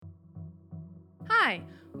Hi,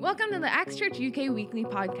 welcome to the Acts Church UK Weekly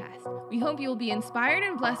Podcast. We hope you will be inspired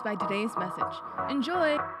and blessed by today's message.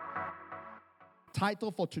 Enjoy.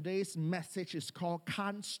 Title for today's message is called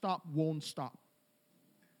Can't Stop, Won't Stop.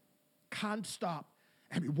 Can't stop,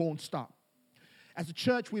 and we won't stop. As a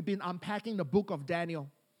church, we've been unpacking the book of Daniel.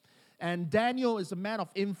 And Daniel is a man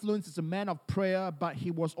of influence, is a man of prayer, but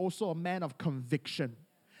he was also a man of conviction.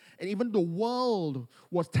 And even the world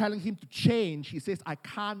was telling him to change. He says, I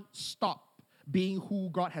can't stop being who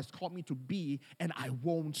God has called me to be, and I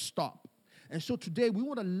won't stop. And so today we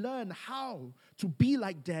want to learn how to be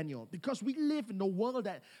like Daniel, because we live in a world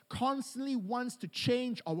that constantly wants to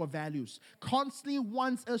change our values, constantly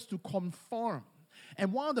wants us to conform.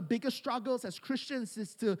 And one of the biggest struggles as Christians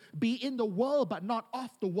is to be in the world but not of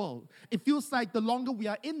the world. It feels like the longer we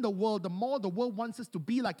are in the world, the more the world wants us to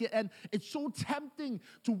be like it. And it's so tempting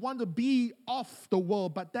to want to be of the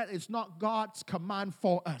world, but that is not God's command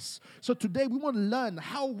for us. So today we want to learn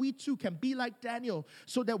how we too can be like Daniel,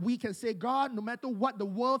 so that we can say, God, no matter what the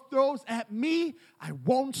world throws at me, I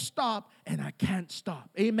won't stop and I can't stop.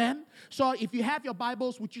 Amen? So if you have your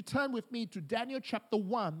Bibles, would you turn with me to Daniel chapter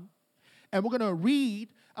 1? And we're going to read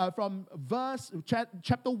from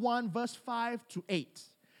chapter 1, verse 5 to 8.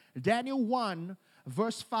 Daniel 1,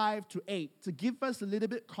 verse 5 to 8. To give us a little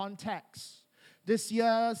bit context, this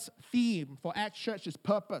year's theme for Acts Church is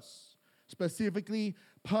purpose, specifically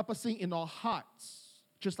purposing in our hearts,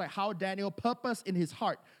 just like how Daniel purposed in his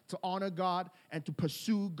heart to honor God and to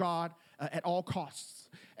pursue God at all costs.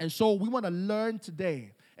 And so we want to learn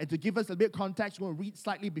today. And to give us a bit of context, we're going to read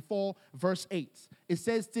slightly before verse 8. It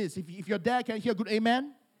says this, if you're there, can I hear a good amen?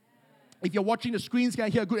 Amen? If you're watching the screens, can I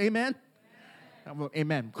hear a good amen?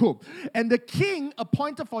 Amen. Cool. And the king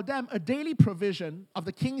appointed for them a daily provision of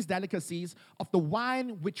the king's delicacies, of the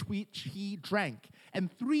wine which he drank, and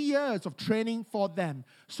 3 years of training for them,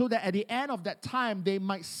 so that at the end of that time they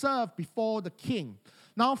might serve before the king.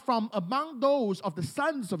 Now from among those of the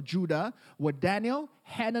sons of Judah were Daniel,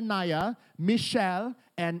 Hananiah, Mishael,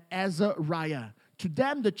 and Azariah. To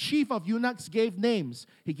them, the chief of eunuchs gave names.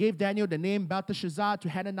 He gave Daniel the name Belteshazzar, to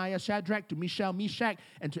Hananiah Shadrach, to Mishael Meshach,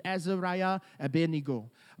 and to Azariah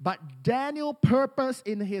Abednego. But Daniel purposed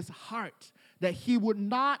in his heart that he would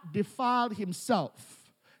not defile himself.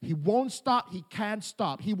 He won't stop, he can't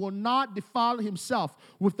stop. He will not defile himself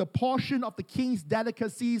with the portion of the king's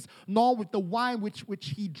delicacies, nor with the wine which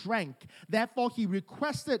he drank. Therefore, he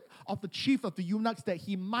requested of the chief of the eunuchs that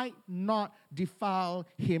he might not defile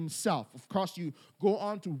himself. Of course, you go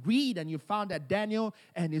on to read and you found that Daniel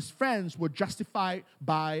and his friends were justified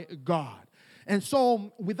by God. And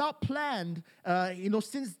so, without plan,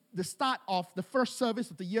 since the start of the first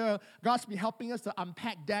service of the year, God's been helping us to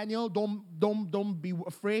unpack Daniel. Don't be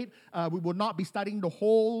afraid. We will not be studying the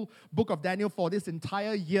whole book of Daniel for this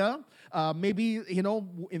entire year. Maybe,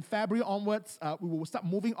 in February onwards, we will start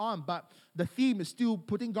moving on. But the theme is still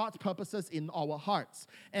putting God's purposes in our hearts.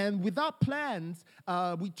 And without plans,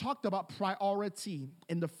 we talked about priority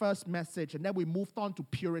in the first message, and then we moved on to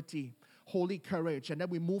purity, holy courage. And then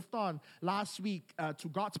we moved on last week to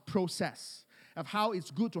God's process of how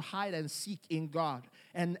it's good to hide and seek in God.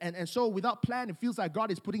 And so without plan, it feels like God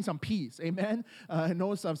is putting some peace. Amen?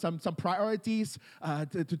 Some priorities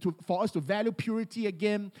for us to value purity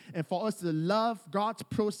again, and for us to love God's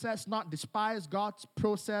process, not despise God's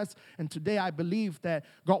process. And today I believe that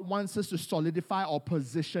God wants us to solidify our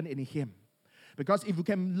position in Him. Because if we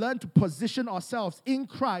can learn to position ourselves in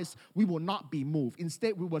Christ, we will not be moved.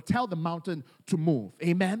 Instead, we will tell the mountain to move.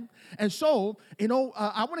 Amen? And so,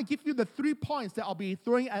 I want to give you the 3 points that I'll be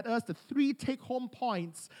throwing at us, the 3 take-home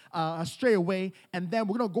points straight away. And then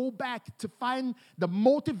we're going to go back to find the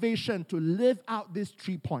motivation to live out these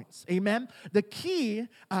 3 points. Amen? The key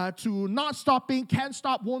to not stopping, can't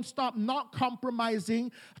stop, won't stop, not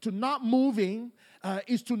compromising, to not moving,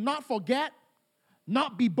 is to not forget,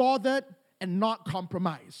 not be bothered, and not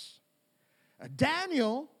compromise.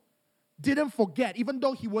 Daniel didn't forget, even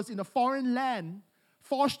though he was in a foreign land,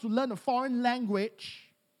 forced to learn a foreign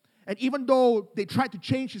language, and even though they tried to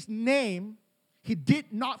change his name, he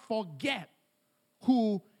did not forget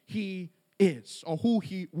who he is or who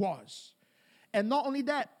he was. And not only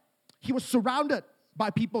that, he was surrounded by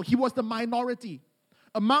people. He was the minority.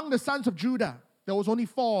 Among the sons of Judah, there was only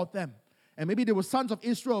 4 of them. And maybe they were sons of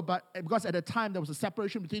Israel, but because at the time there was a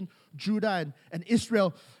separation between Judah and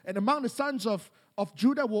Israel. And among the sons of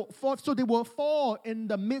Judah were 4, so they were 4 in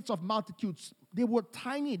the midst of multitudes. They were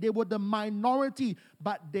tiny, they were the minority,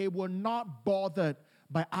 but they were not bothered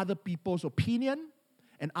by other people's opinion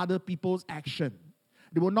and other people's action.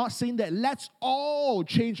 They were not saying that let's all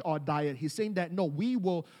change our diet. He's saying that no, we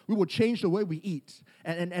will change the way we eat.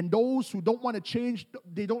 And those who don't want to change,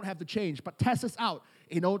 they don't have to change. But test us out.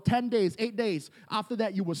 10 days, 8 days. After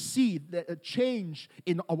that, you will see a change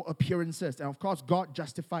in our appearances. And of course, God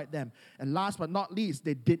justified them. And last but not least,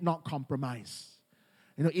 they did not compromise.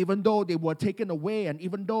 Even though they were taken away and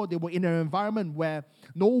even though they were in an environment where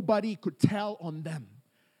nobody could tell on them.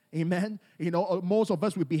 Amen. Most of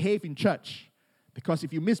us will behave in church because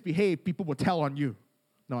if you misbehave, people will tell on you.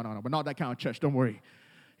 No, we're not that kind of church. Don't worry.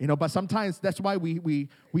 But sometimes that's why we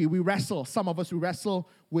wrestle. Some of us, we wrestle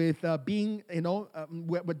with being,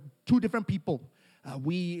 with two different people.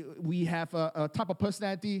 We have a type of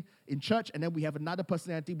personality in church, and then we have another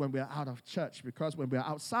personality when we're out of church. Because when we're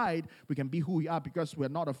outside, we can be who we are because we're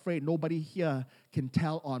not afraid. Nobody here can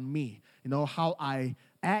tell on me. How I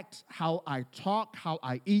act, how I talk, how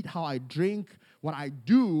I eat, how I drink, what I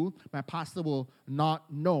do, my pastor will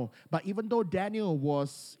not know. But even though Daniel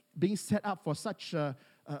was being set up for such the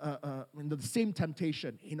same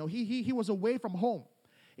temptation, he was away from home.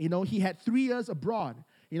 He had 3 years abroad.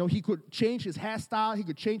 He could change his hairstyle, he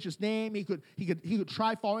could change his name, he could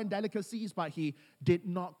try foreign delicacies, but he did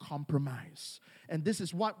not compromise. And this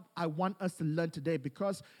is what I want us to learn today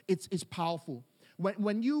because it's powerful.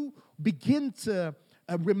 When you begin to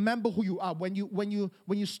remember who you are, when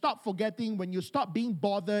you stop forgetting, when you stop being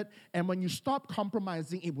bothered, and when you stop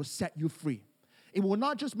compromising, it will set you free. It will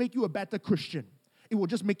not just make you a better Christian, it will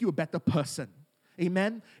just make you a better person.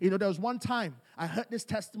 Amen. There was one time I heard this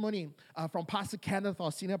testimony from Pastor Kenneth,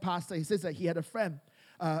 our senior pastor. He says that he had a friend,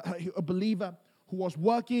 a believer, who was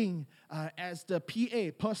working as the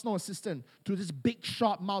PA, personal assistant, to this big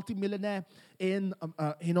shot multimillionaire in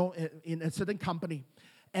a certain company.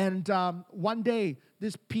 And one day,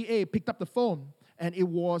 this PA picked up the phone and it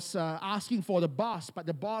was asking for the boss, but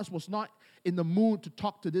the boss was not in the mood to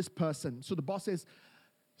talk to this person. So the boss says,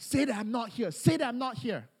 "Say that I'm not here. Say that I'm not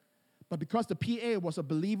here." But because the PA was a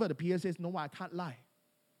believer, the PA says, "No, I can't lie.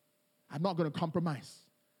 I'm not going to compromise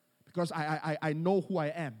because I know who I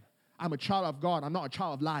am. I'm a child of God. I'm not a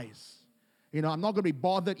child of lies. I'm not going to be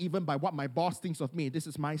bothered even by what my boss thinks of me. This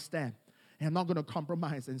is my stand. And I'm not going to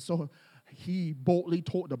compromise." And so he boldly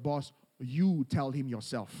told the boss, "You tell him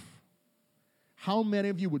yourself." How many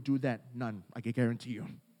of you would do that? None, I can guarantee you.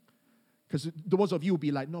 Because those of you will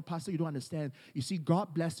be like, "No, Pastor, you don't understand. You see,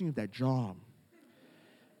 God blessed me with that job.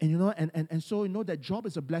 And so that job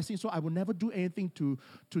is a blessing, so I will never do anything to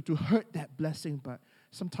hurt that blessing." But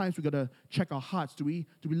sometimes we gotta check our hearts. Do we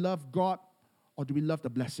love God or do we love the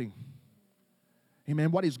blessing? Amen.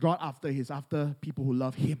 What is God after? He's after people who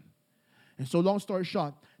love Him. And so, long story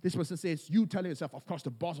short, this person says, "You tell yourself." Of course, the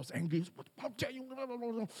boss was angry. "How dare you?"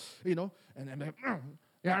 And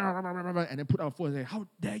then put out a phone and say, "How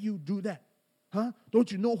dare you do that? Huh?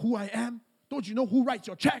 Don't you know who I am? Don't you know who writes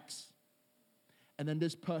your checks?" And then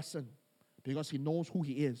this person, because he knows who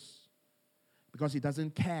he is, because he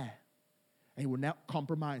doesn't care, and he will not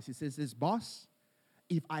compromise, he says, "This boss,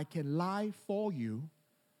 if I can lie for you,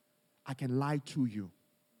 I can lie to you.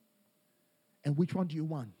 And which one do you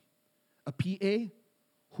want? A PA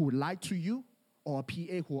who will lie to you, or a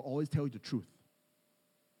PA who will always tell you the truth?"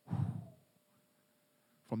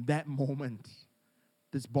 From that moment,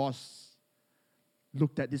 this boss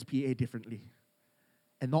looked at this PA differently.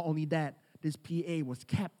 And not only that, this PA was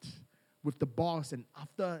kept with the boss, and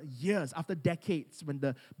after years, after decades, when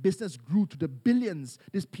the business grew to the billions,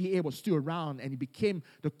 this PA was still around, and he became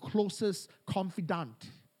the closest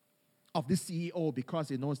confidant of this CEO because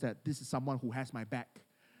he knows that this is someone who has my back.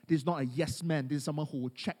 This is not a yes man. This is someone who will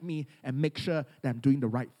check me and make sure that I'm doing the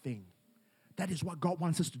right thing. That is what God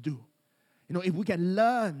wants us to do. If we can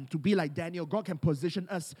learn to be like Daniel, God can position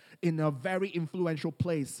us in a very influential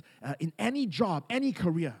place in any job, any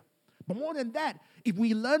career. But more than that, if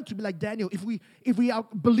we learn to be like Daniel, if we are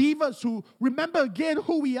believers who remember again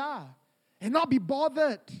who we are and not be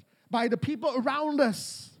bothered by the people around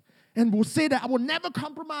us and will say that I will never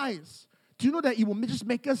compromise, do you know that it will just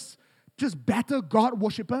make us just better God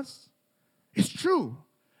worshipers? It's true.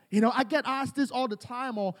 I get asked this all the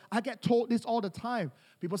time, or I get told this all the time.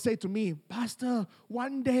 People say to me, "Pastor,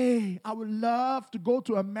 one day I would love to go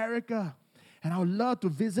to America and I would love to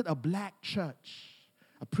visit a black church,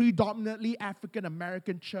 a predominantly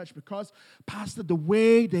African-American church, because, Pastor, the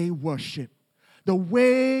way they worship, the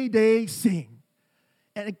way they sing."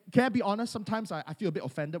 And can I be honest, sometimes I feel a bit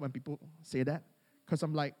offended when people say that, because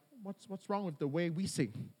I'm like, what's wrong with the way we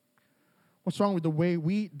sing? What's wrong with the way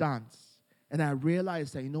we dance? And I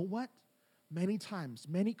realized that, you know what? Many times,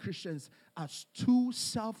 many Christians are too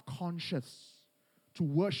self-conscious to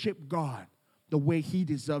worship God the way He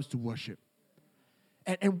deserves to worship.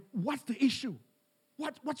 And what's the issue?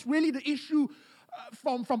 What's really the issue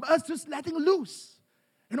from us just letting loose?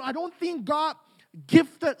 I don't think God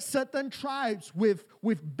gifted certain tribes with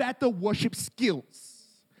better worship skills.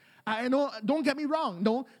 I know, don't get me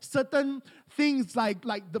wrong, certain things like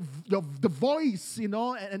the voice,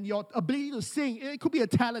 and your ability to sing, it could be a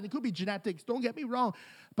talent, it could be genetics, don't get me wrong,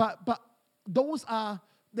 but those are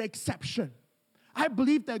the exception. I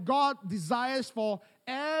believe that God desires for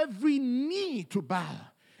every knee to bow,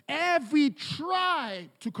 every tribe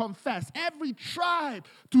to confess, every tribe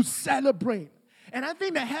to celebrate. And I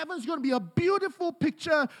think that heaven's going to be a beautiful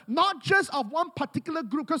picture, not just of one particular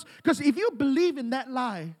group, because if you believe in that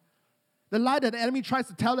lie, the lie that the enemy tries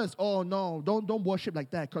to tell us, oh no, don't worship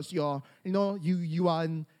like that, because you are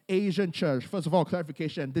an Asian church. First of all,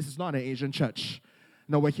 clarification, this is not an Asian church.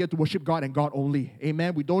 No, we're here to worship God and God only.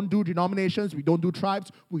 Amen. We don't do denominations. We don't do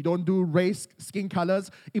tribes. We don't do race, skin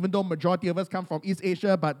colors, even though majority of us come from East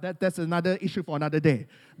Asia, but that's another issue for another day.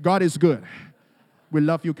 God is good. We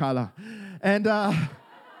love you, Carla. And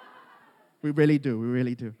we really do. We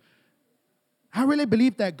really do. I really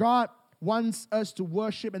believe that God wants us to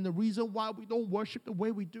worship, and the reason why we don't worship the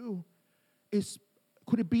way we do is,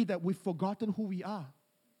 could it be that we've forgotten who we are?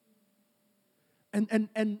 And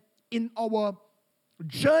in our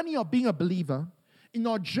journey of being a believer, in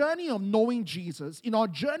our journey of knowing Jesus, in our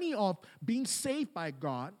journey of being saved by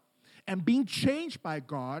God and being changed by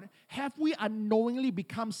God, have we unknowingly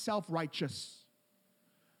become self-righteous?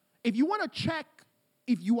 If you want to check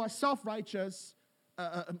if you are self-righteous,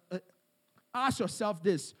 ask yourself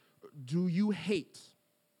this: do you hate?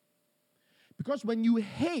 Because when you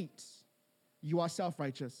hate, you are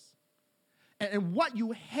self-righteous. And what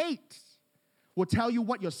you hate will tell you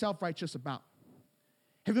what you're self-righteous about.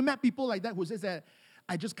 Have you met people like that who says that,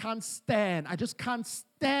 I just can't stand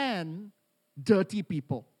dirty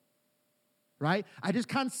people, right? I just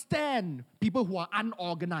can't stand people who are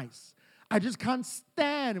unorganized. I just can't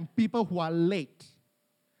stand people who are late.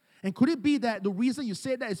 And could it be that the reason you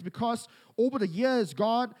say that is because over the years,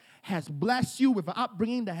 God has blessed you with an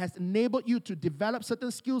upbringing that has enabled you to develop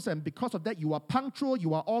certain skills, and because of that, you are punctual,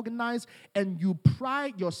 you are organized, and you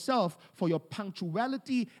pride yourself for your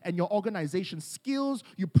punctuality and your organization skills.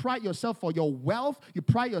 You pride yourself for your wealth. You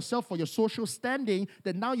pride yourself for your social standing,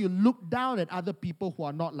 that now you look down at other people who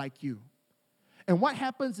are not like you. And what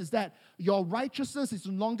happens is that your righteousness is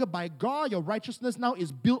no longer by God. Your righteousness now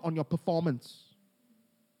is built on your performance.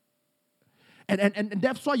 And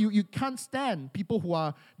that's why you can't stand people who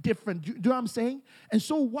are different. Do you know what I'm saying? And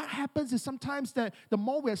so what happens is sometimes that the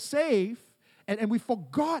more we're saved, and we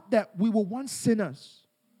forgot that we were once sinners.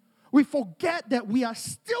 We forget that we are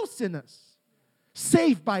still sinners,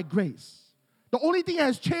 saved by grace. The only thing that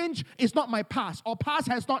has changed is not my past. Our past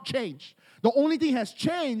has not changed. The only thing that has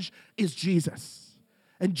changed is Jesus.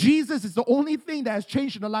 And Jesus is the only thing that has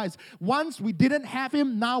changed in our lives. Once we didn't have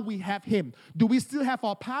Him, now we have Him. Do we still have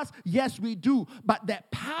our past? Yes, we do. But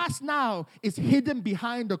that past now is hidden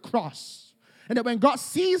behind the cross. And that when God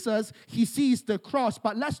sees us, He sees the cross.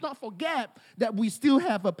 But let's not forget that we still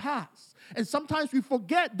have a past. And sometimes we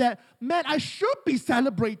forget that, man, I should be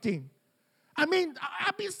celebrating. I mean,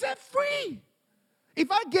 I've been set free.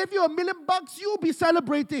 If I gave you $1 million, you'll be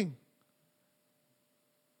celebrating.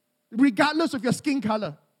 Regardless of your skin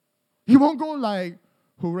color. You won't go like,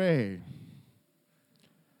 hooray.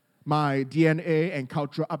 My DNA and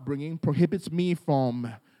cultural upbringing prohibits me from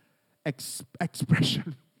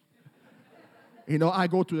expression. I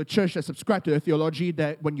go to the church that subscribe to the theology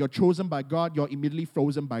that when you're chosen by God, you're immediately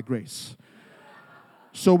frozen by grace.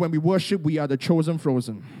 So when we worship, we are the chosen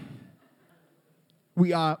frozen.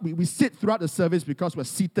 We sit throughout the service because we're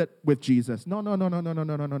seated with Jesus. No.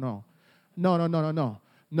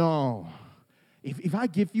 No. If I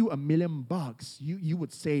give you $1 million, you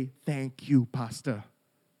would say, thank you, Pastor.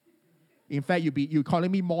 In fact, you're calling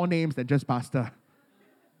me more names than just Pastor.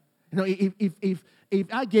 If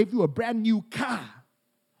I gave you a brand new car,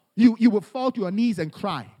 you would fall to your knees and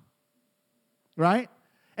cry. Right?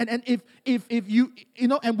 And if you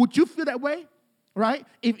and would you feel that way? Right?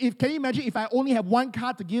 Can you imagine if I only have one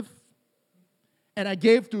car to give? And I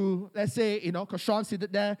gave to, let's say, because Sean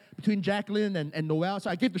seated there between Jacqueline and Noel, so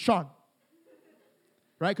I gave to Sean.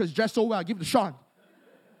 Right? Because dressed so well, I give to Sean.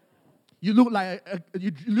 You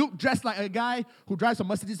look dressed like a guy who drives a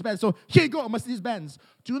Mercedes-Benz. So here you go, a Mercedes-Benz.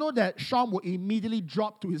 Do you know that Sean will immediately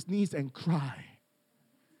drop to his knees and cry?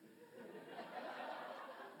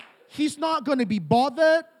 He's not going to be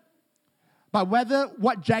bothered by whether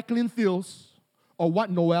what Jacqueline feels or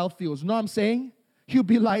what Noel feels. You know what I'm saying? He'll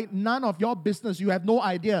be like, none of your business. You have no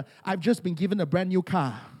idea. I've just been given a brand new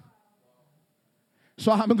car.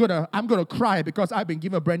 So I'm gonna cry because I've been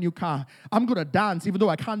given a brand new car. I'm gonna dance even though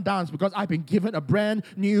I can't dance because I've been given a brand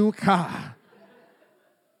new car.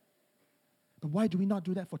 But why do we not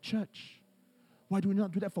do that for church? Why do we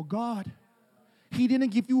not do that for God? He didn't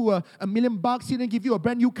give you $1 million. He didn't give you a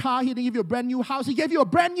brand new car. He didn't give you a brand new house. He gave you a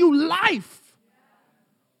brand new life.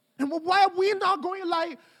 And why are we not going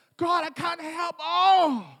like, God, I can't help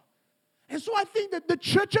all? And so I think that the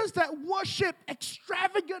churches that worship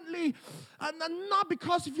extravagantly, and not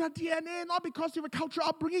because of your DNA, not because of your cultural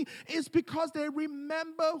upbringing, it's because they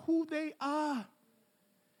remember who they are.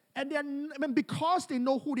 And because they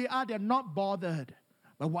know who they are, they're not bothered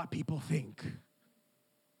by what people think.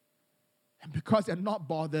 And because they're not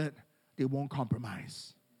bothered, they won't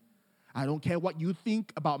compromise. I don't care what you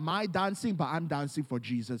think about my dancing, but I'm dancing for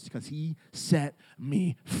Jesus because He set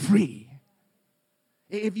me free.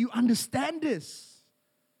 If you understand this,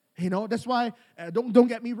 that's why, don't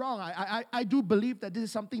get me wrong, I do believe that this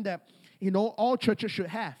is something that, all churches should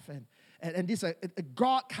have. And this is a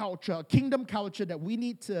God culture, a kingdom culture that we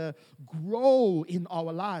need to grow in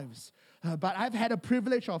our lives. But I've had a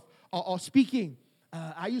privilege of speaking.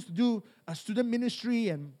 I used to do a student ministry,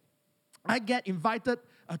 and I get invited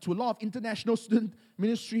to a lot of international student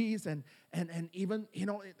ministries, and even,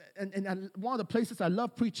 and one of the places I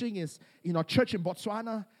love preaching is, church in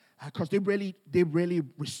Botswana, because they really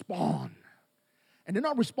respond. And they're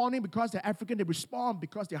not responding because they're African, they respond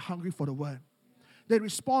because they're hungry for the word. They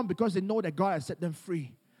respond because they know that God has set them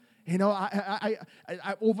free. I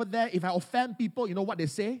over there, if I offend people, you know what they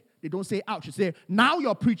say? They don't say, ouch. They say, now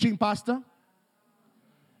you're preaching, pastor.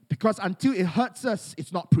 Because until it hurts us,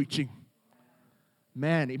 it's not preaching.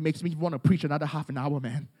 Man, it makes me want to preach another half an hour,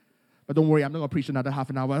 man. But don't worry, I'm not going to preach another half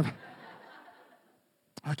an hour.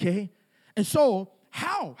 Okay? And so,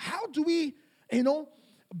 how do we,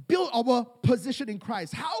 build our position in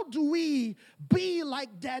Christ? How do we be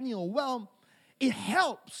like Daniel? Well, it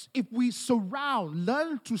helps if we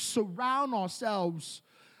learn to surround ourselves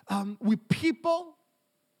with people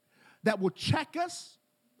that will check us,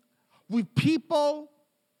 with people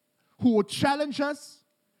who will challenge us,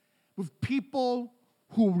 with people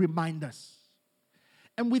who will remind us.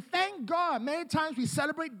 And we thank God. Many times we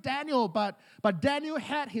celebrate Daniel, but Daniel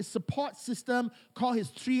had his support system called his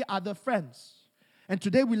 3 other friends. And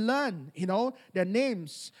today we learn, their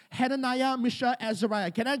names, Hananiah, Mishael,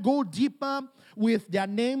 Azariah. Can I go deeper with their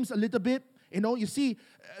names a little bit? You see,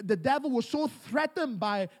 the devil was so threatened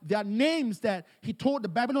by their names that he told the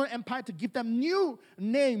Babylonian Empire to give them new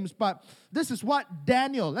names. But this is what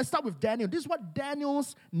let's start with Daniel. This is what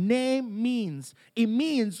Daniel's name means. It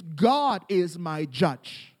means God is my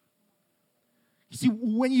judge. You see,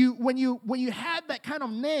 when you have that kind of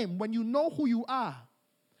name, when you know who you are,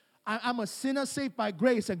 I'm a sinner saved by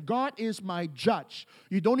grace, and God is my judge.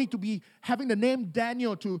 You don't need to be having the name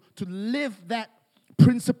Daniel to live that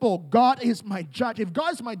principle. God is my judge. If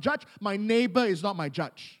God is my judge, my neighbor is not my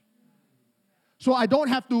judge. So I don't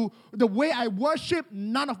have to, the way I worship,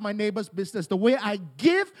 none of my neighbor's business. The way I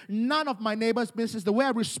give, none of my neighbor's business. The way I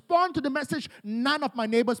respond to the message, none of my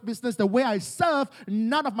neighbor's business. The way I serve,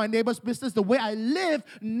 none of my neighbor's business. The way I live,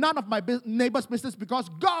 none of my neighbor's business, because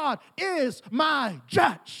God is my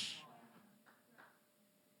judge.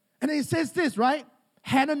 And then it says this, right?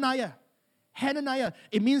 Hananiah.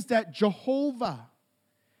 It means that Jehovah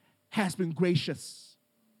has been gracious.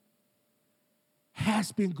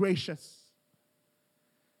 Has been gracious.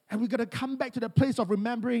 And we're going to come back to the place of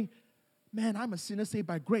remembering, man, I'm a sinner saved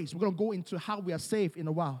by grace. We're going to go into how we are saved in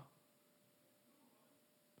a while.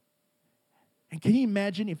 And can you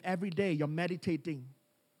imagine if every day you're meditating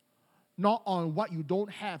not on what you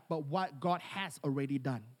don't have, but what God has already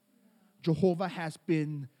done? Jehovah has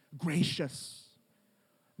been gracious.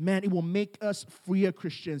 Man, it will make us freer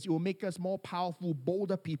Christians. It will make us more powerful,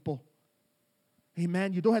 bolder people.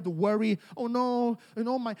 Amen. You don't have to worry, oh no,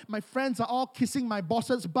 my friends are all kissing my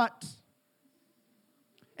boss's butt.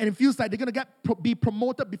 And it feels like they're going to be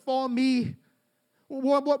promoted before me.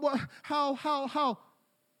 What? How?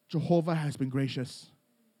 Jehovah has been gracious.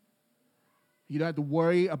 You don't have to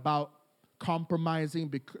worry about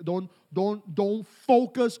compromising. Don't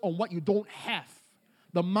focus on what you don't have.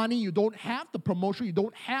 The money you don't have, the promotion you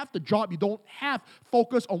don't have, the job you don't have.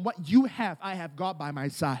 Focus on what you have. I have God by my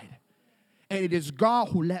side. And it is God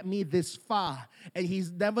who led me this far. And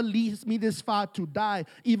He's never leads me this far to die.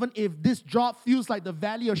 Even if this job feels like the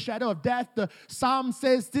valley of shadow of death, the Psalm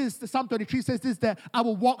says this, the Psalm 23 says this, that I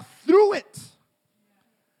will walk through it.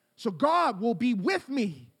 So God will be with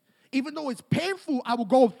me. Even though it's painful, I will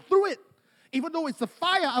go through it. Even though it's a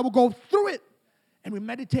fire, I will go through it. And we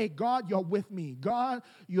meditate, God, you're with me. God,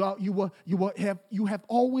 you have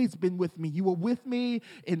always been with me. You were with me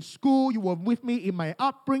in school. You were with me in my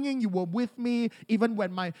upbringing. You were with me even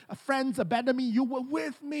when my friends abandoned me. You were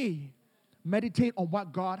with me. Meditate on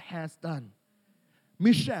what God has done.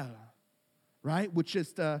 Michelle, right, which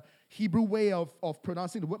is the Hebrew way of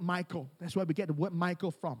pronouncing the word Michael. That's where we get the word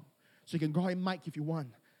Michael from. So you can call him Mike if you want.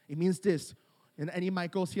 It means this. And any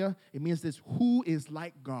Michaels here? It means this. Who is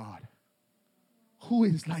like God? Who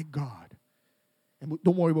is like God? And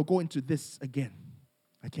don't worry, we'll go into this again.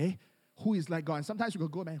 Okay? Who is like God? And sometimes we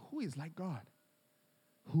go, man, who is like God?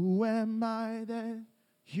 Who am I that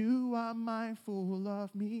you are mindful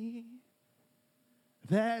of me?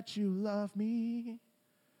 That you love me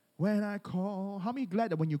when I call. How many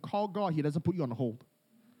glad that when you call God, He doesn't put you on hold?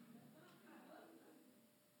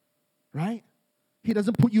 Right? He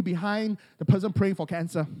doesn't put you behind the person praying for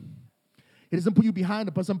cancer. He doesn't put you behind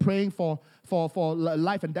the person praying for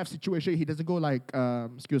life and death situation. He doesn't go like,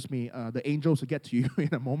 the angels will get to you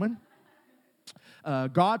in a moment.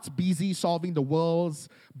 God's busy solving the world's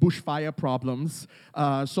bushfire problems.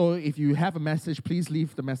 So if you have a message, please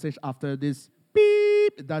leave the message after this.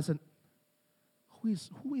 Beep. It doesn't.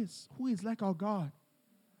 Who is like our God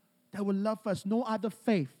that will love us? No other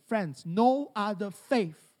faith, friends, no other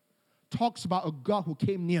faith talks about a God who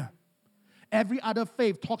came near. Every other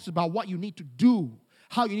faith talks about what you need to do,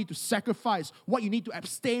 how you need to sacrifice, what you need to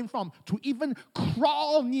abstain from to even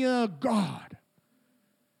crawl near God.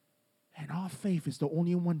 And our faith is the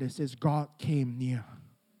only one that says God came near.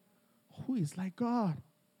 Who is like God?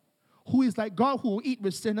 Who is like God who will eat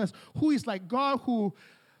with sinners? Who is like God who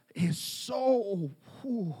is so...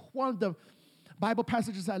 One of the Bible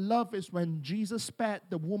passages I love is when Jesus spat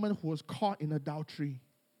the woman who was caught in adultery.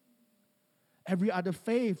 Every other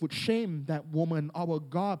faith would shame that woman. Our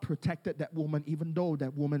God protected that woman even though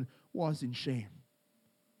that woman was in shame.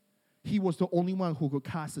 He was the only one who could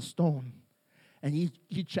cast a stone. And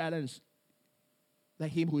he challenged,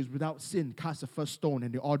 let him who is without sin cast the first stone.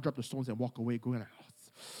 And they all dropped the stones and walk away going like,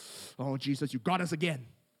 oh, Jesus, you got us again.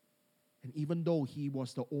 And even though he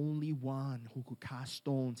was the only one who could cast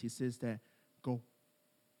stones, he says that, go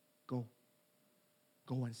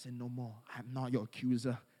and sin no more. I'm not your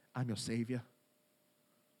accuser. I'm your Savior.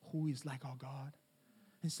 Who is like our God?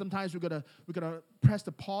 And sometimes we gotta press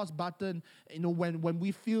the pause button. When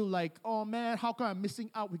we feel like, oh man, how come I'm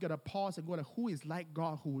missing out? We gotta pause and go like, who is like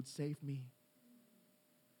God who would save me?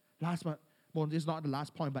 This is not the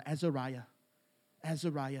last point, but Azariah.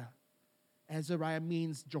 Azariah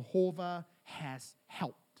means Jehovah has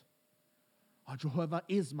helped. Or Jehovah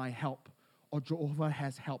is my help. Or Jehovah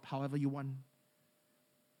has help, however you want.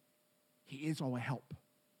 He is our help.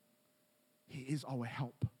 He is our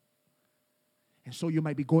help. And so you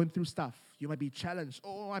might be going through stuff. You might be challenged.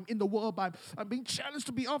 Oh, I'm in the world, but I'm being challenged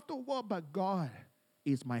to be of the world. But God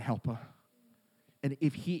is my helper. And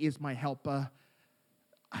if He is my helper,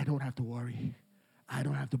 I don't have to worry. I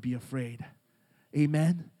don't have to be afraid.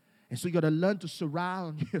 Amen? And so you got to learn to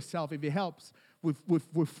surround yourself, if it helps,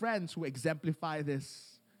 with friends who exemplify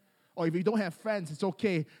this. Or if you don't have friends, it's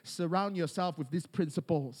okay. Surround yourself with these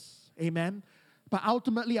principles. Amen? But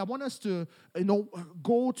ultimately, I want us to,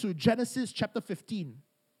 go to Genesis chapter 15.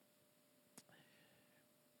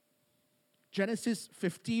 Genesis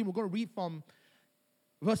 15, we're going to read from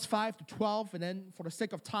verse 5 to 12, and then for the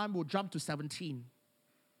sake of time, we'll jump to 17.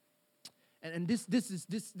 And this is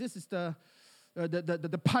the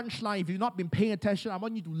punchline. If you've not been paying attention, I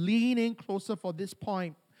want you to lean in closer for this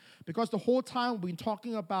point. Because the whole time we've been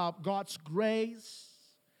talking about God's grace,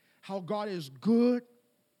 how God is good.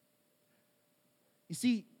 You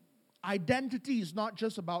see, identity is not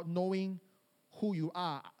just about knowing who you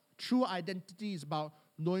are. True identity is about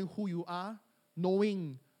knowing who you are,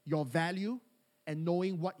 knowing your value, and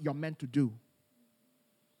knowing what you're meant to do.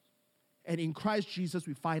 And in Christ Jesus,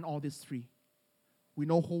 we find all these three. We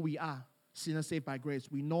know who we are, sinners saved by grace.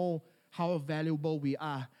 We know how valuable we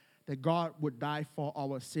are, that God would die for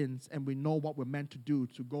our sins, and we know what we're meant to do,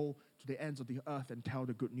 to go to the ends of the earth and tell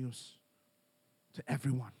the good news to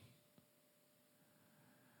everyone.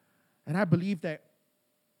 And I believe that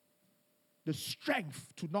the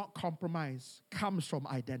strength to not compromise comes from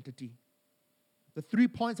identity. The 3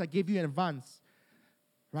 points I gave you in advance,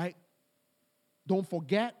 right? Don't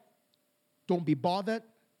forget, don't be bothered,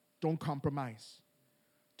 don't compromise.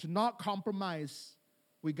 To not compromise,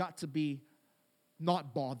 we got to be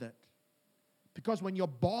not bothered. Because when you're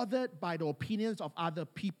bothered by the opinions of other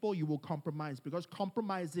people, you will compromise. Because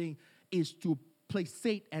compromising is to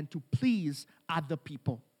placate and to please other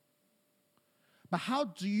people. But how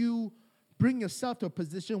do you bring yourself to a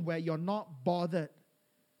position where you're not bothered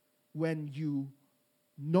when you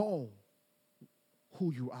know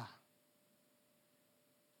who you are.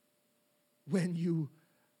 When you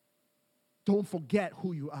don't forget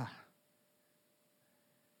who you are.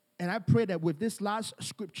 And I pray that with this last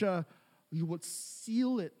scripture, you would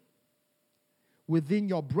seal it within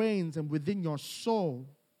your brains and within your soul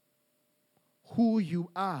who you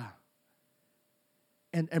are.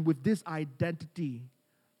 And with this identity,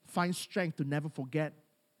 find strength to never forget,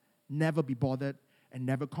 never be bothered, and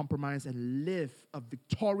never compromise, and live a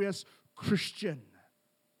victorious Christian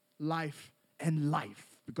life and life.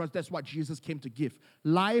 Because that's what Jesus came to give.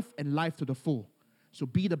 Life and life to the full. So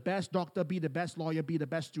be the best doctor, be the best lawyer, be the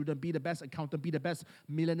best student, be the best accountant, be the best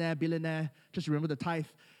millionaire, billionaire. Just remember the tithe.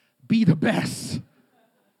 Be the best.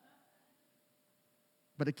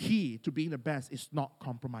 But the key to being the best is not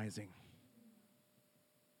compromising.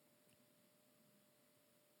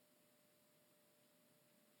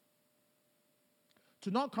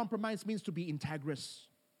 To not compromise means to be integrous.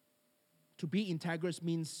 To be integrous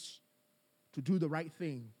means to do the right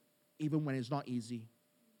thing, even when it's not easy.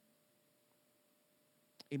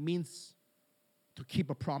 It means to keep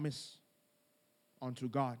a promise unto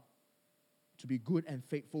God, to be good and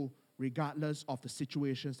faithful regardless of the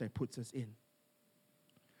situations that puts us in.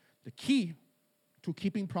 The key to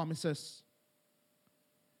keeping promises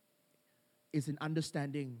is in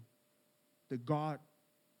understanding the God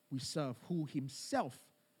we serve, who himself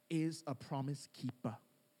is a promise keeper.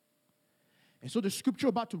 And so the scripture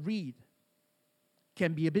about to read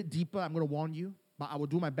can be a bit deeper, I'm going to warn you, but I will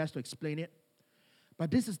do my best to explain it.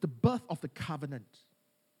 But this is the birth of the covenant.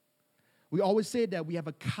 We always say that we have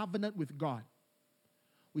a covenant with God.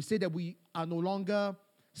 We say that we are no longer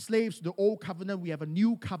slaves to the old covenant. We have a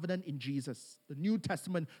new covenant in Jesus. The New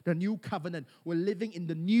Testament, the new covenant. We're living in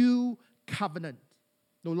the new covenant.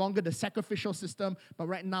 No longer the sacrificial system, but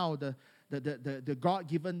right now the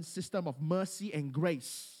God-given system of mercy and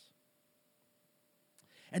grace.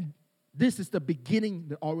 And this is the beginning,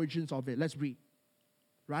 the origins of it. Let's read.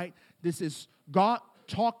 Right? This is God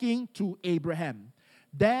talking to Abraham.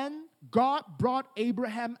 Then God brought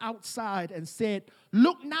Abraham outside and said,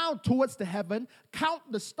 look now towards the heaven, count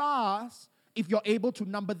the stars if you're able to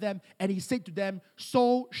number them. And he said to them,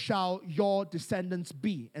 so shall your descendants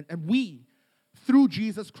be. And we, through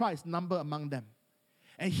Jesus Christ, number among them.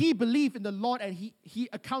 And he believed in the Lord, and he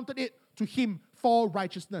accounted it to him for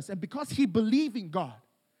righteousness. And because he believed in God,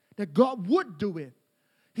 that God would do it,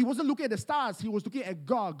 he wasn't looking at the stars, he was looking at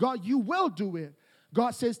God. God, you will do it.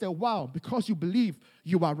 God says that, wow, because you believe,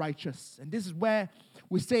 you are righteous. And this is where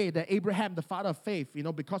we say that Abraham, the father of faith,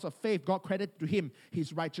 because of faith, God credited to him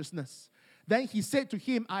his righteousness. Then he said to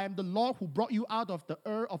him, I am the Lord who brought you out of the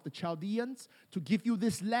Ur of the Chaldeans to give you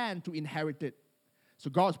this land to inherit it. So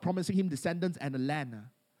God is promising him descendants and a land,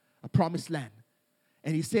 a promised land.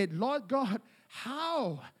 And he said, Lord God,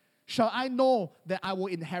 how shall I know that I will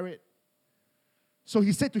inherit? So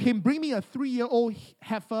he said to him, bring me a 3-year-old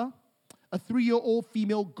heifer, a 3-year-old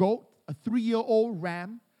female goat, a 3-year-old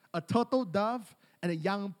ram, a turtle dove, and a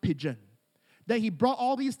young pigeon. Then he brought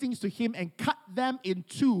all these things to him and cut them in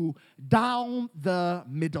two down the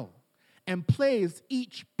middle and placed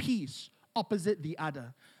each piece opposite the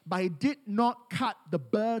other. But he did not cut the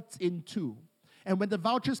birds in two. And when the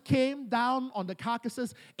vultures came down on the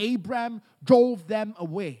carcasses, Abraham drove them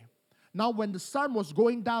away. Now when the sun was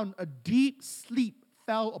going down, a deep sleep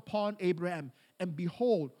fell upon Abraham. And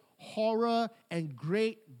behold, horror and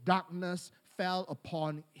great darkness fell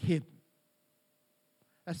upon him.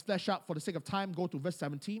 Let's flesh out for the sake of time. Go to verse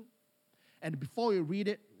 17. And before you read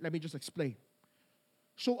it, let me just explain.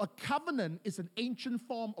 So a covenant is an ancient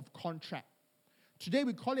form of contract. Today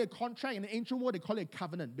we call it a contract. In the ancient world, they call it a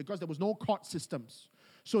covenant because there was no court systems.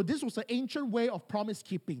 So this was an ancient way of promise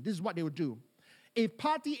keeping. This is what they would do. If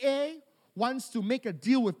party A wants to make a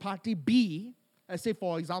deal with party B, let's say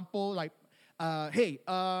for example, like, hey,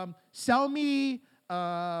 sell me,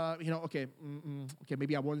 okay,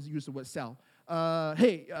 maybe I won't use the word sell.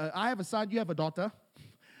 Hey, I have a son, you have a daughter.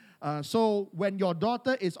 So when your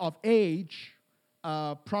daughter is of age,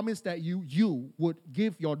 promise that you would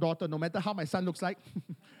give your daughter, no matter how my son looks like,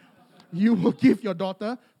 you will give your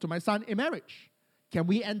daughter to my son in marriage. Can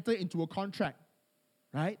we enter into a contract,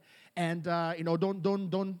 right? And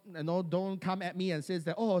don't come at me and says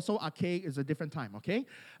that, oh, so archaic is a different time, okay?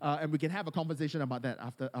 And we can have a conversation about that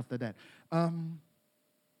after that.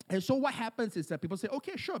 And so what happens is that people say,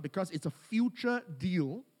 okay, sure, because it's a future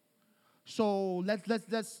deal. So let's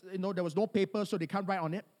there was no paper, so they can't write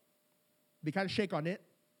on it. They can't shake on it.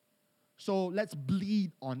 So let's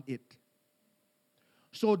bleed on it.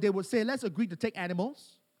 So they would say, let's agree to take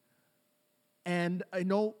animals and,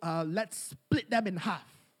 let's split them in half.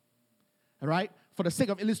 All right? for the sake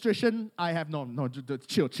of illustration, I have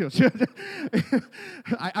chill.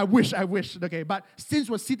 I wish. Okay, but since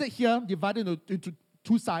we're seated here, divided into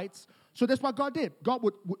two sides, so that's what God did. God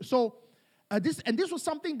would this was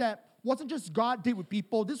something that wasn't just God did with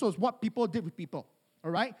people. This was what people did with people.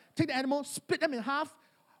 All right, take the animal, split them in half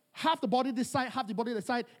the body this side, half the body this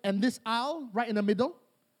side, and this aisle right in the middle,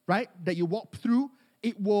 right, that you walk through.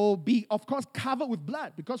 It will be, of course, covered with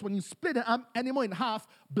blood, because when you split an animal in half,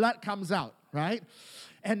 blood comes out, right?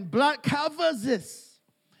 And blood covers this.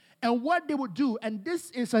 And what they would do, and this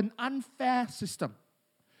is an unfair system,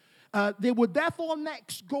 they would therefore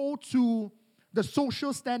next go to the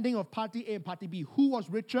social standing of party A and party B. Who was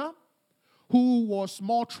richer? Who was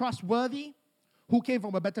more trustworthy? Who came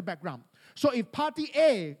from a better background? So if party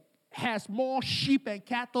A has more sheep and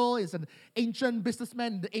cattle, is an ancient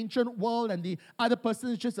businessman in the ancient world, and the other person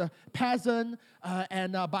is just a peasant,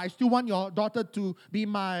 but I still want your daughter to be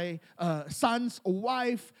my son's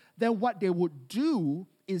wife, then what they would do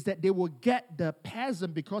is that they would get the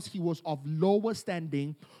peasant, because he was of lower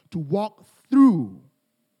standing, to walk through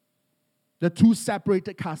the two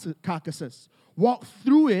separated carcasses. Walk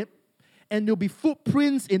through it, and there'll be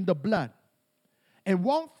footprints in the blood. And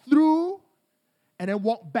walk through, and then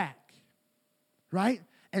walk back. Right?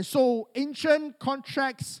 And so ancient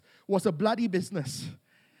contracts was a bloody business.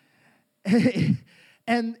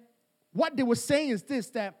 And what they were saying is this,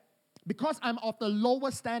 that because I'm of the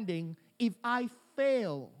lower standing, if I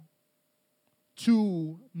fail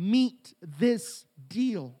to meet this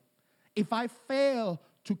deal, if I fail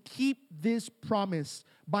to keep this promise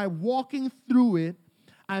by walking through it,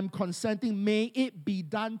 I'm consenting, may it be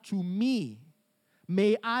done to me.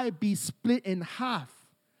 May I be split in half,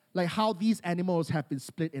 like how these animals have been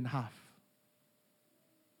split in half.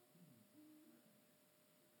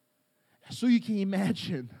 So you can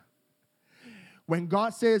imagine when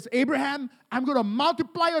God says, Abraham, I'm going to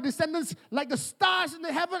multiply your descendants like the stars in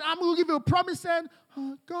the heaven. I'm going to give you a promised land.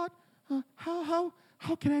 God, how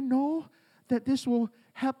can I know that this will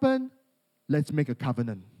happen? Let's make a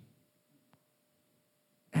covenant.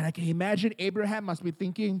 And I can imagine Abraham must be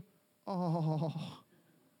thinking,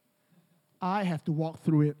 I have to walk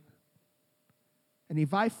through it. And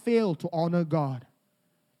if I fail to honor God,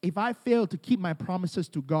 if I fail to keep my promises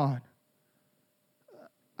to God,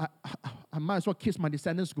 I might as well kiss my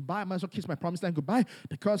descendants goodbye. I might as well kiss my promised land goodbye,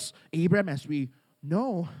 because Abraham, as we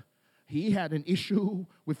know, he had an issue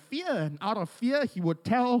with fear. And out of fear, he would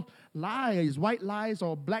tell lies, white lies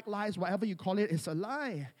or black lies, whatever you call it, it's a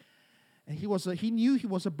lie. And he knew he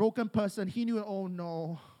was a broken person. He knew, oh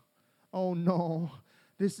no,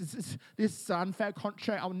 this is an unfair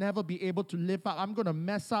contract. I'll never be able to live up. I'm going to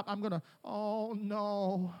mess up. Oh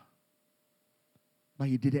no. But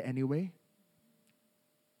he did it anyway.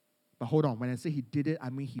 But hold on, when I say he did it, I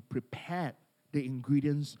mean he prepared the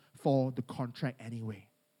ingredients for the contract anyway.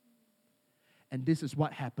 And this is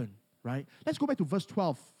what happened, right? Let's go back to verse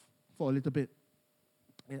 12 for a little bit.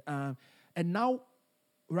 And now,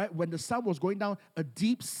 right, when the sun was going down, a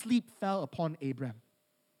deep sleep fell upon Abraham.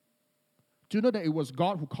 Do you know that it was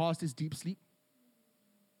God who caused this deep sleep?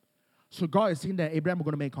 So God is saying that Abraham was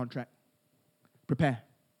going to make a contract. Prepare.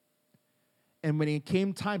 And when it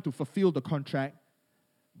came time to fulfill the contract,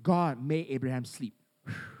 God made Abraham sleep.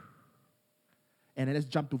 And then let's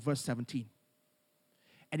jump to verse 17.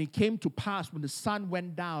 And it came to pass when the sun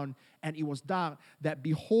went down and it was dark, that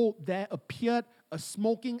behold, there appeared a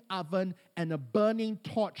smoking oven and a burning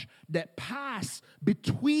torch that passed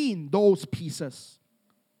between those pieces.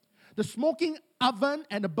 The smoking oven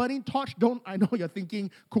and the burning torch, I know you're thinking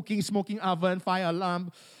cooking, smoking oven, fire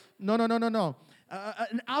alarm. No.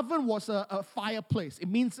 An oven was a fireplace. It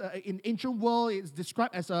means in ancient world, it's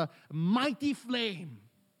described as a mighty flame.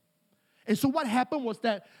 And so what happened was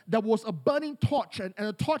that there was a burning torch, and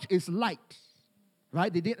a torch is light,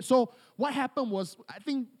 right? So what happened was, I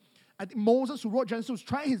think Moses, who wrote Genesis, was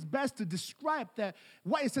trying his best to describe that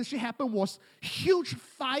what essentially happened was huge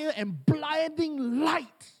fire and blinding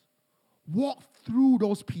light walked through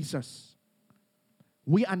those pieces.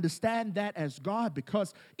 We understand that as God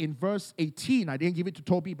because in verse 18, I didn't give it to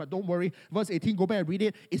Toby, but don't worry. Verse 18, go back and read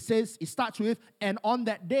it. It says, it starts with, and on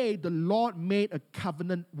that day, the Lord made a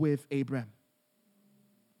covenant with Abraham.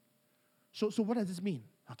 So what does this mean?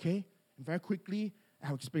 Okay, very quickly,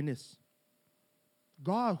 I'll explain this.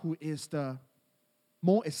 God, who is the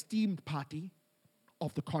more esteemed party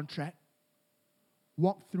of the contract,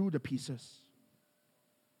 walked through the pieces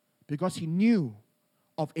because he knew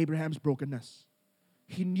of Abraham's brokenness.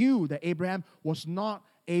 He knew that Abraham was not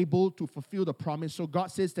able to fulfill the promise. So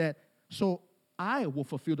God says that, so I will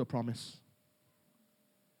fulfill the promise.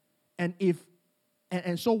 And if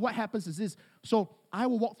And so what happens is this. So I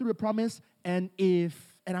will walk through the promise, and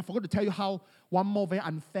I forgot to tell you how one more very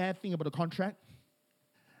unfair thing about the contract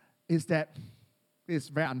is that it's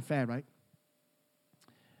very unfair, right?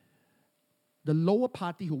 The lower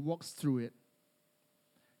party who walks through it,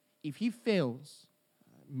 if he fails,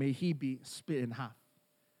 may he be split in half.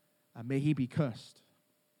 May he be cursed.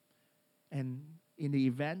 And in the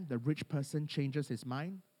event the rich person changes his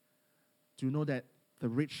mind, do you know that the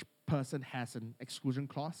rich person has an exclusion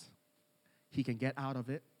clause? He can get out of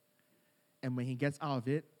it. And when he gets out of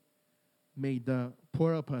it, may the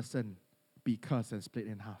poorer person be cursed and split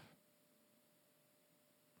in half.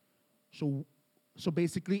 So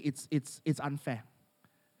basically, it's unfair.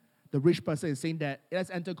 The rich person is saying that let's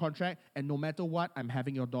enter contract, and no matter what, I'm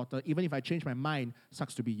having your daughter. Even if I change my mind,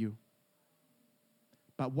 sucks to be you.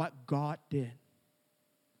 But what God did,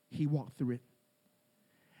 He walked through it.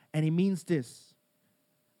 And it means this.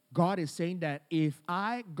 God is saying that if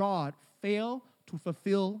I, God, fail to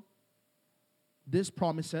fulfill these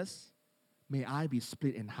promises, may I be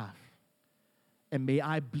split in half. And may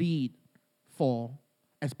I bleed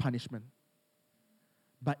as punishment.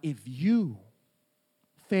 But if you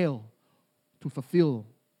fail to fulfill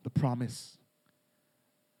the promise,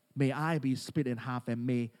 may I be split in half, and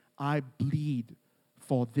may I bleed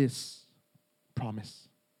for this promise.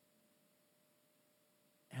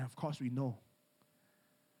 And of course we know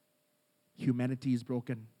humanity is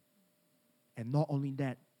broken. And not only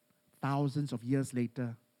that, thousands of years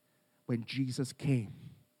later, when Jesus came,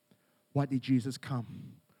 what did Jesus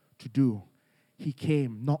come to do? He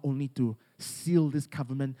came not only to seal this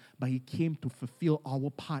covenant, but He came to fulfill our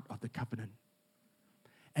part of the covenant.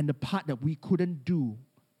 And the part that we couldn't do,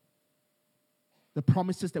 the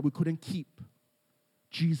promises that we couldn't keep,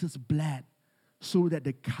 Jesus bled so that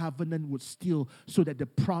the covenant would still, so that the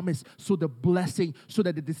promise, so the blessing, so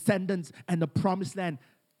that the descendants and the promised land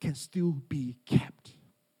can still be kept.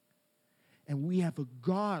 And we have a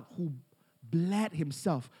God who bled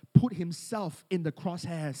Himself, put Himself in the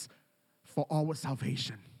crosshairs for our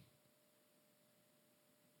salvation.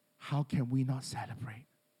 How can we not celebrate?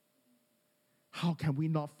 How can we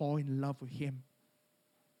not fall in love with Him?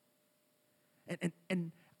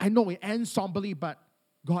 And I know it ends somberly, but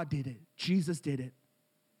God did it. Jesus did it.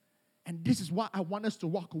 And this is what I want us to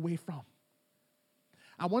walk away from.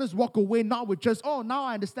 I want us to walk away not with just, now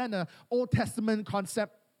I understand the Old Testament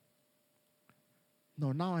concept.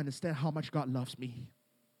 No, now I understand how much God loves me.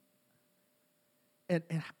 And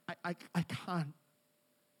I can't.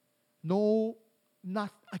 No,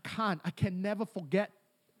 I can't. I can never forget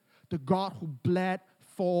the God who bled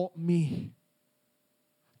for me.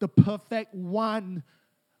 The perfect one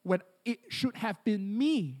when it should have been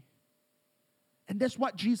me. And that's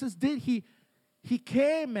what Jesus did. He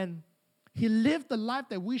came and He lived the life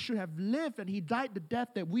that we should have lived, and He died the death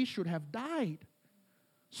that we should have died.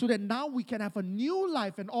 So that now we can have a new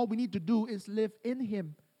life, and all we need to do is live in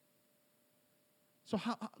Him. So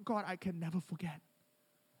God, I can never forget.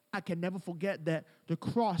 I can never forget that the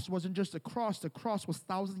cross wasn't just a cross. The cross was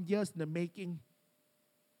 1,000 years in the making.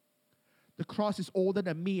 The cross is older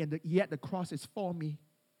than me, and yet the cross is for me.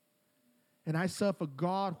 And I serve a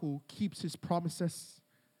God who keeps His promises,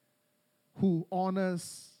 who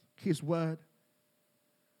honors His word.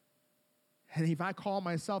 And if I call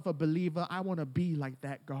myself a believer, I want to be like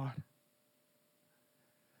that God.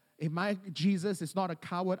 If my Jesus is not a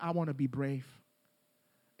coward, I want to be brave.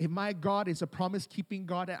 If my God is a promise-keeping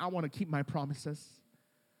God, then I want to keep my promises.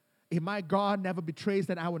 If my God never betrays,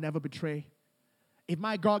 then I will never betray. If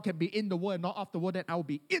my God can be in the world and not of the world, then I will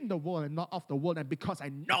be in the world and not of the world. And because I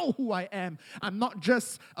know who I am, I'm not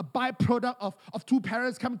just a byproduct of two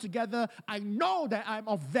parents coming together. I know that I'm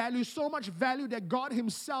of value, so much value that God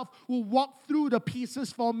Himself will walk through the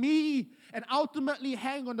pieces for me and ultimately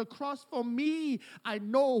hang on the cross for me. I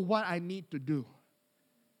know what I need to do.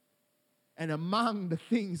 And among the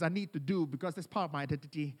things I need to do, because that's part of my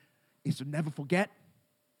identity, is to never forget,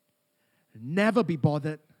 never be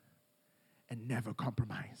bothered, and never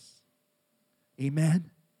compromise. Amen?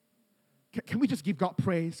 Can we just give God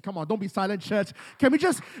praise? Come on, don't be silent, church. Can we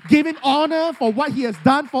just give Him honor for what He has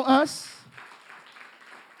done for us?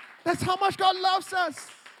 That's how much God loves us.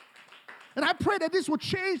 And I pray that this will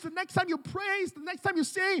change the next time you praise, the next time you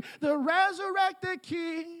sing, the resurrected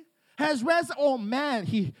King has oh man,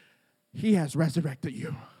 He has resurrected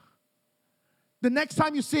you. The next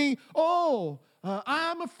time you sing,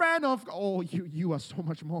 I'm a friend of, you are so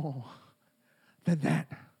much more than that.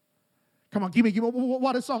 Come on, give me,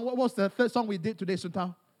 what a song. What was the third song we did today,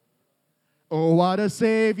 Suntao? Oh, what a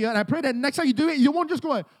Savior. And I pray that next time you do it, you won't just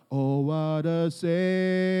go, oh, what a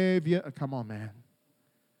Savior. Come on, man.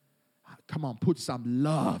 Come on, put some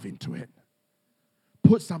love into it.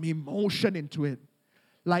 Put some emotion into it.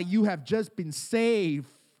 Like you have just been saved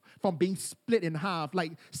from being split in half.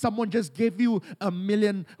 Like someone just gave you $1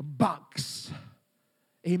 million.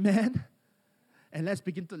 Amen? And let's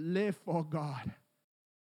begin to live for God.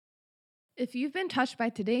 If you've been touched by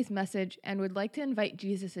today's message and would like to invite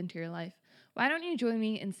Jesus into your life, why don't you join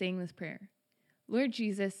me in saying this prayer? Lord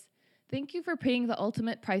Jesus, thank you for paying the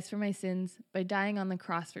ultimate price for my sins by dying on the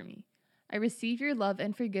cross for me. I receive your love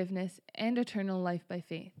and forgiveness and eternal life by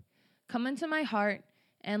faith. Come into my heart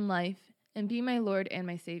and life and be my Lord and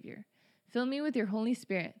my Savior. Fill me with your Holy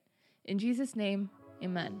Spirit. In Jesus' name,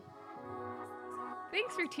 amen.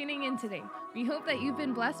 Thanks for tuning in today. We hope that you've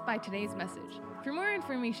been blessed by today's message. For more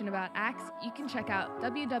information about Acts, you can check out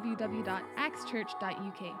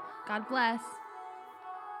www.actschurch.uk. God bless.